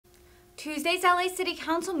Tuesday's LA City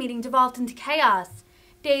Council meeting devolved into chaos,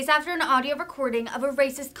 days after an audio recording of a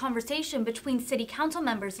racist conversation between City Council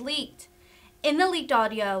members leaked. In the leaked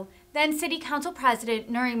audio, then City Council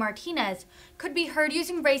President Nury Martinez could be heard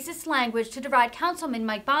using racist language to deride Councilman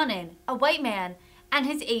Mike Bonin, a white man, and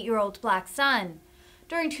his 8-year-old black son.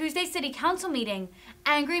 During Tuesday's City Council meeting,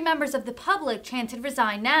 angry members of the public chanted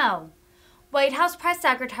 "Resign now." White House Press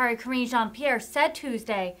Secretary Karine Jean-Pierre said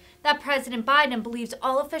Tuesday that President Biden believes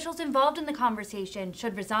all officials involved in the conversation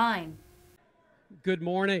should resign. Good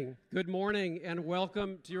morning, and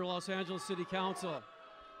welcome to your Los Angeles City Council.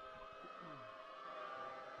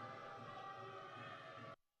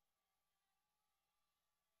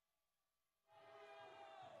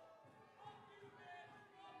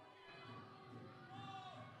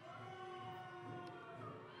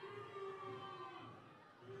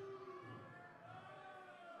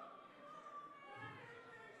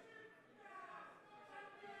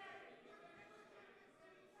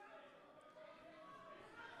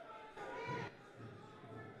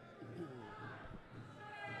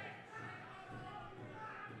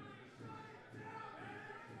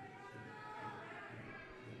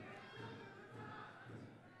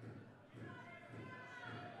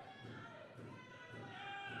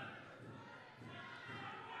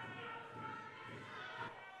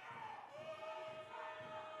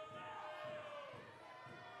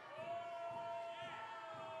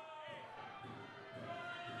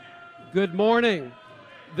 Good morning.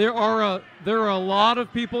 There are a lot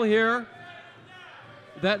of people here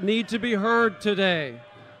that need to be heard today.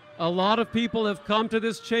 A lot of people have come to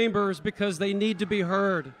this chambers because they need to be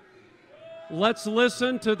heard. Let's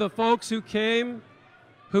listen to the folks who came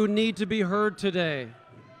who need to be heard today.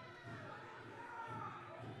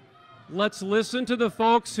 Let's listen to the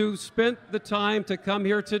folks who spent the time to come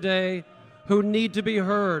here today who need to be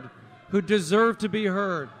heard, who deserve to be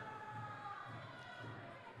heard,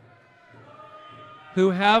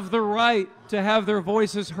 who have the right to have their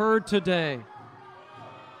voices heard today.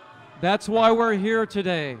 That's why we're here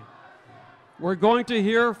today. We're going to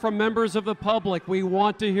hear from members of the public. We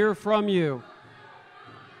want to hear from you.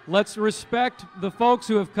 Let's respect the folks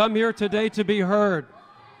who have come here today to be heard.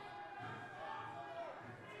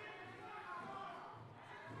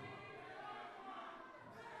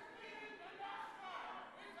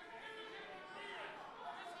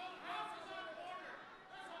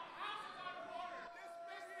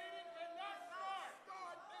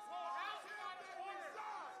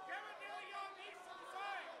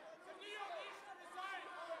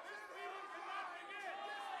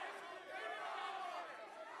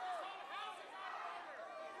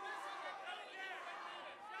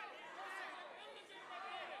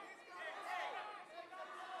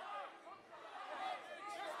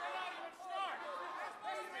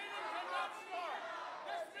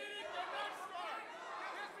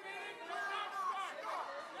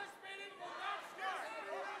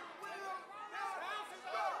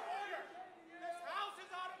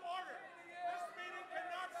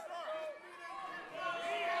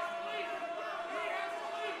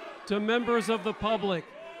 To members of the public,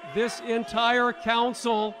 this entire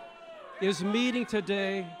council is meeting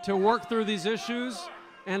today to work through these issues,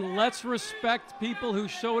 and let's respect people who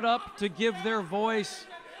showed up to give their voice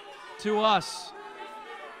to us.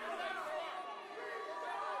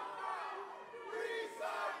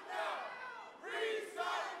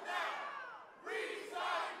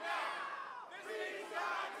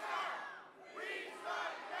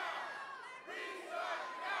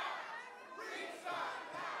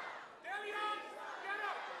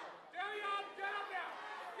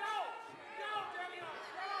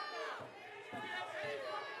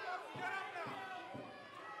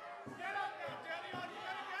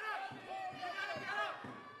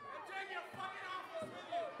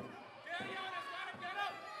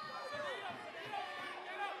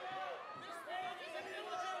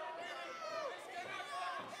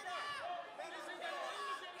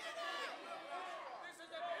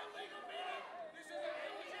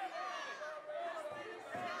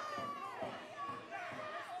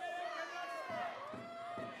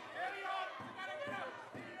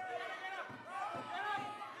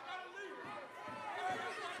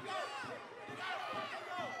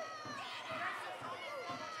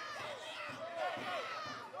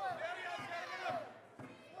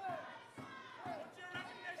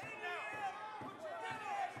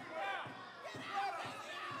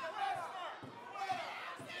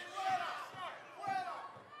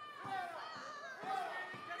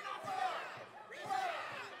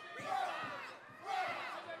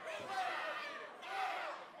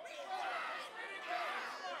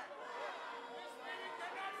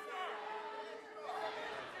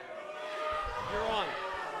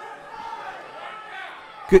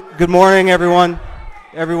 Good morning, everyone.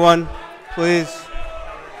 Everyone, please.